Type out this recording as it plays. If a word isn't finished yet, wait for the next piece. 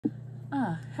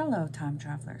Hello, time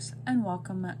travelers, and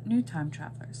welcome, new time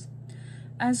travelers.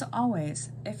 As always,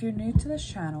 if you're new to this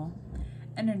channel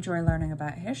and enjoy learning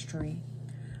about history,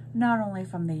 not only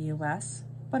from the US,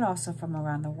 but also from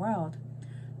around the world,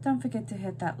 don't forget to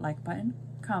hit that like button,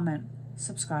 comment,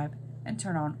 subscribe, and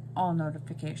turn on all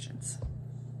notifications.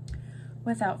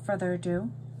 Without further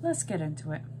ado, let's get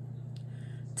into it.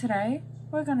 Today,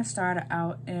 we're going to start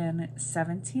out in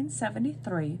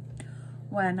 1773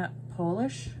 when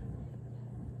Polish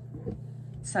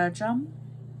Sejm,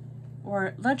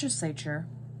 or legislature,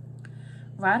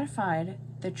 ratified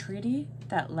the treaty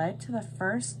that led to the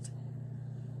first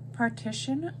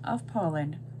partition of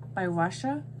Poland by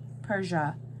Russia,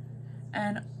 Prussia,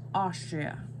 and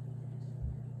Austria.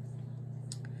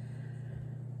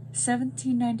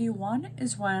 1791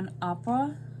 is when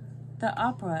the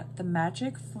opera The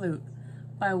Magic Flute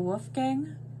by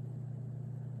Wolfgang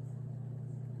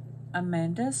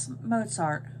Amadeus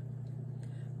Mozart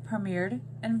premiered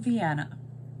in Vienna.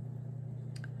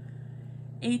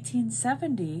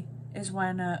 1870 is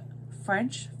when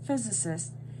French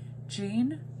physicist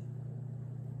Jean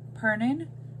Pernin,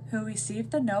 who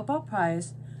received the Nobel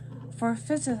Prize for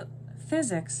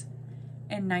Physics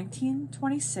in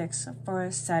 1926 for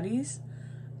his studies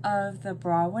of the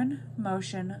Brownian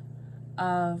motion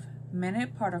of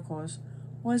minute particles,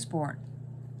 was born.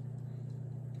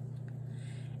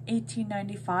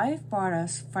 1895 brought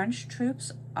us French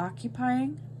troops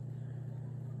occupying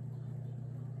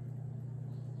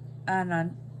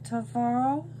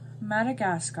Antananarivo,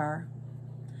 Madagascar,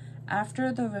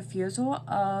 after the refusal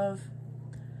of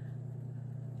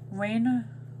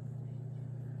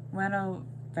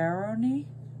Ranoveroni,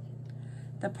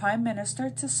 the prime minister,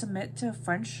 to submit to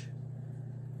French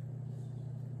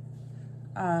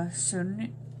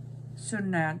suzerainty.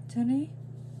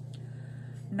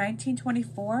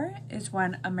 1924 is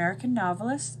when American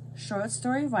novelist, short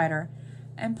story writer,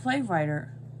 and playwright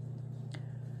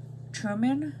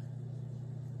Truman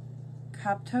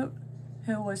Capote,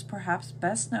 who was perhaps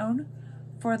best known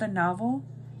for the novel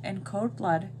In Cold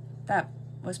Blood that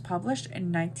was published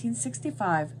in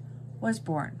 1965, was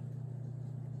born.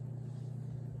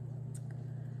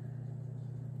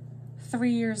 3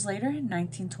 years later, in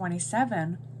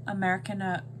 1927, American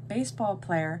baseball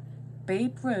player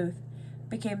Babe Ruth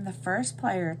became the first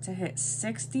player to hit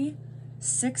 60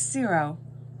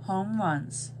 home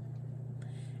runs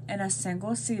in a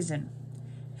single season.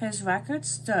 His record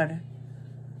stood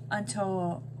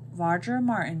until Roger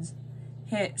Martin's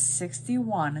hit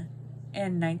 61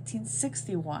 in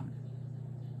 1961.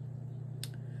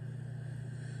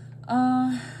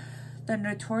 The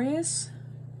notorious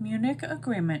Munich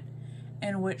Agreement,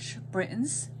 in which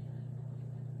Britain's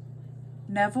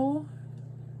Neville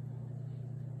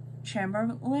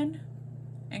Chamberlain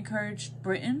encouraged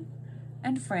Britain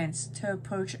and France to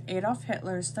approach Adolf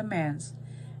Hitler's demands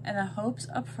in the hopes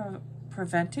of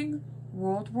preventing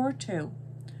World War II,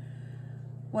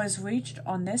 was reached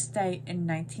on this day in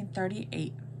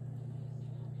 1938.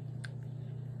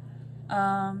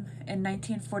 In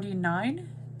 1949,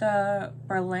 the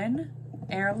Berlin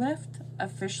airlift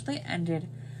officially ended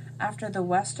after the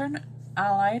Western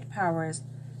Allied powers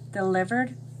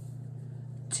delivered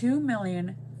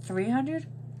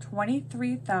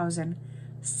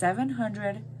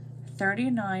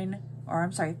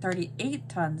 2,323,738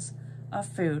 tons of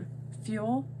food,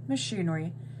 fuel,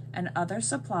 machinery, and other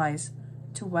supplies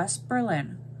to West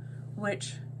Berlin,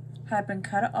 which had been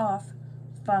cut off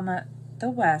from the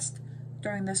West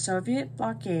during the Soviet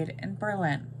blockade in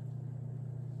Berlin.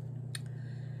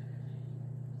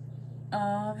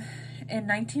 In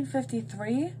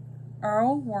 1953,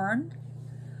 Earl Warren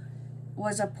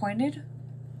was appointed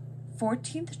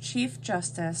 14th Chief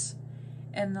Justice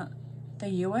in the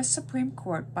U.S. Supreme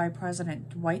Court by President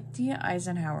Dwight D.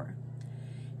 Eisenhower.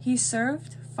 He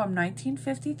served from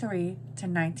 1953 to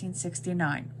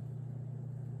 1969.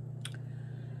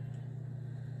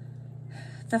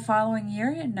 The following year,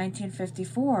 in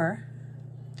 1954,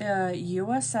 the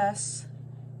USS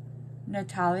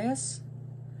Nautilus,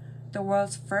 the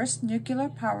world's first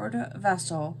nuclear-powered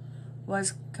vessel,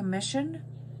 was commissioned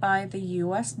by the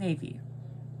U.S. Navy.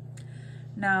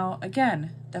 Now,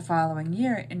 again, the following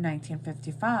year, in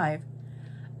 1955,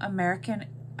 American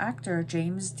actor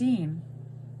James Dean,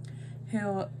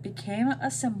 who became a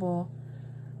symbol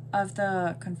of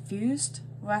the confused,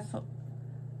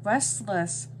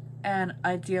 restless, and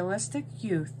idealistic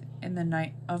youth of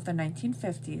the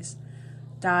 1950s,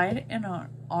 died in an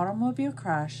automobile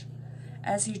crash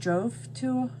as he drove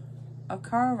to a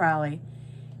car rally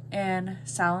in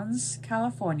Salinas,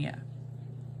 California.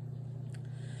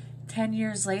 10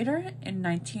 years later, in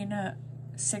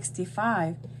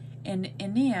 1965, In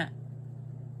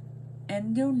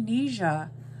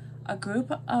Indonesia, a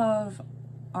group of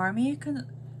army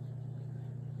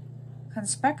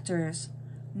conspirators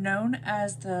known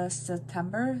as the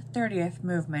September 30th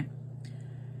movement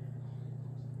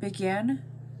began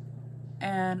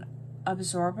an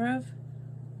absorptive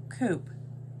coup.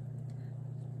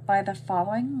 By the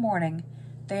following morning,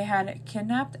 they had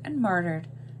kidnapped and murdered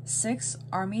 6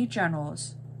 army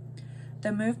generals.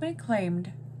 The movement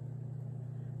claimed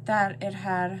that it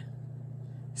had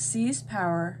seized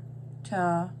power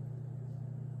to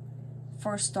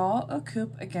forestall a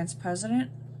coup against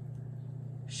President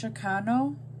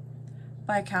Sukarno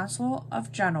by a council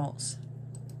of generals.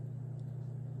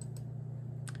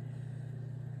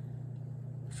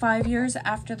 5 years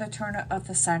after the turn of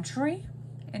the century,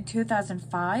 in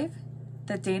 2005,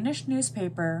 the Danish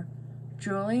newspaper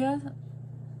Julia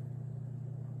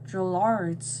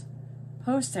Jyllands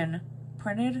Posten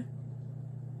printed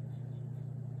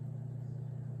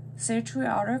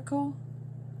satirical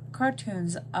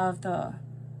cartoons of the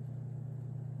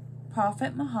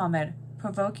Prophet Muhammad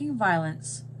provoking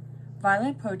violent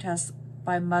protests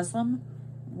by Muslims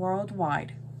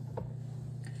worldwide.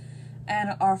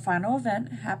 And our final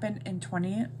event happened in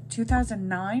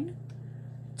 2009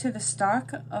 to the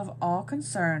shock of all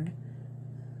concerned.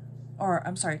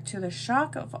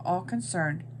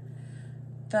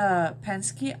 The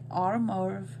Penske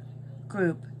Automotive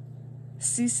Group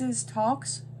ceases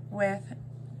talks with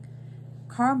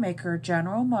carmaker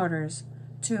General Motors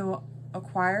to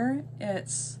acquire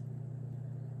its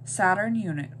Saturn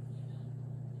unit.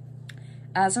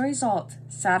 As a result,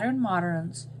 Saturn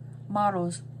models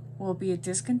will be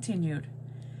discontinued,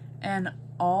 and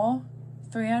all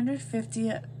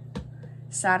 350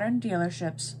 Saturn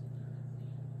dealerships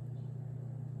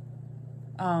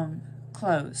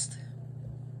closed.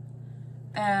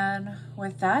 And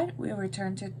with that, we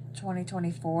return to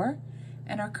 2024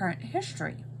 and our current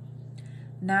history.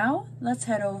 Now, let's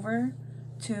head over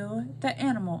to the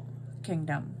animal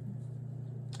kingdom,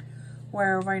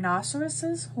 where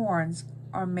rhinoceroses' horns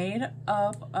are made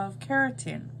up of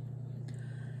keratin,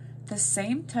 the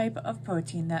same type of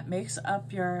protein that makes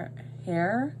up your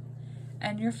hair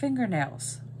and your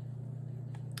fingernails.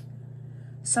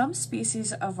 Some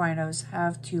species of rhinos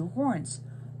have 2 horns,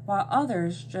 while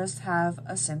others just have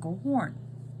a single horn.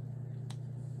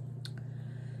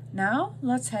 Now,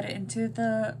 let's head into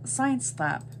the science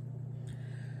lab,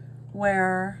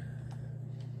 where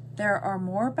there are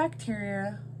more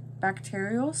bacterial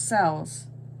cells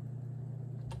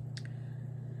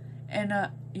in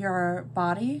your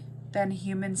body than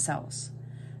human cells.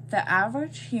 The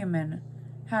average human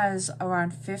has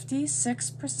around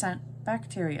 56%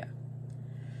 bacteria.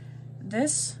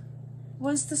 This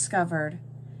was discovered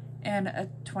in a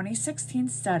 2016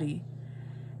 study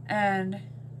and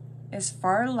is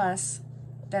far less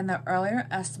than the earlier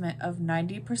estimate of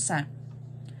 90%.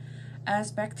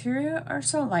 As bacteria are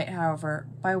so light, however,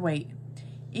 by weight,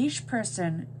 each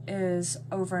person is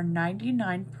over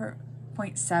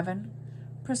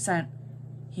 99.7%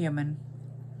 human.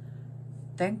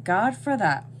 Thank God for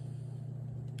that.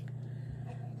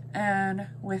 And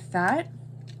with that,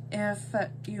 if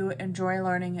you enjoy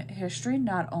learning history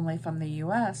not only from the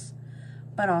US,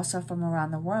 but also from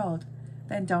around the world,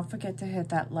 then don't forget to hit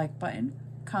that like button,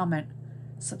 comment,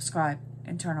 subscribe,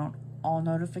 and turn on all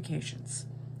notifications.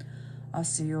 I'll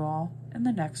see you all in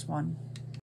the next one.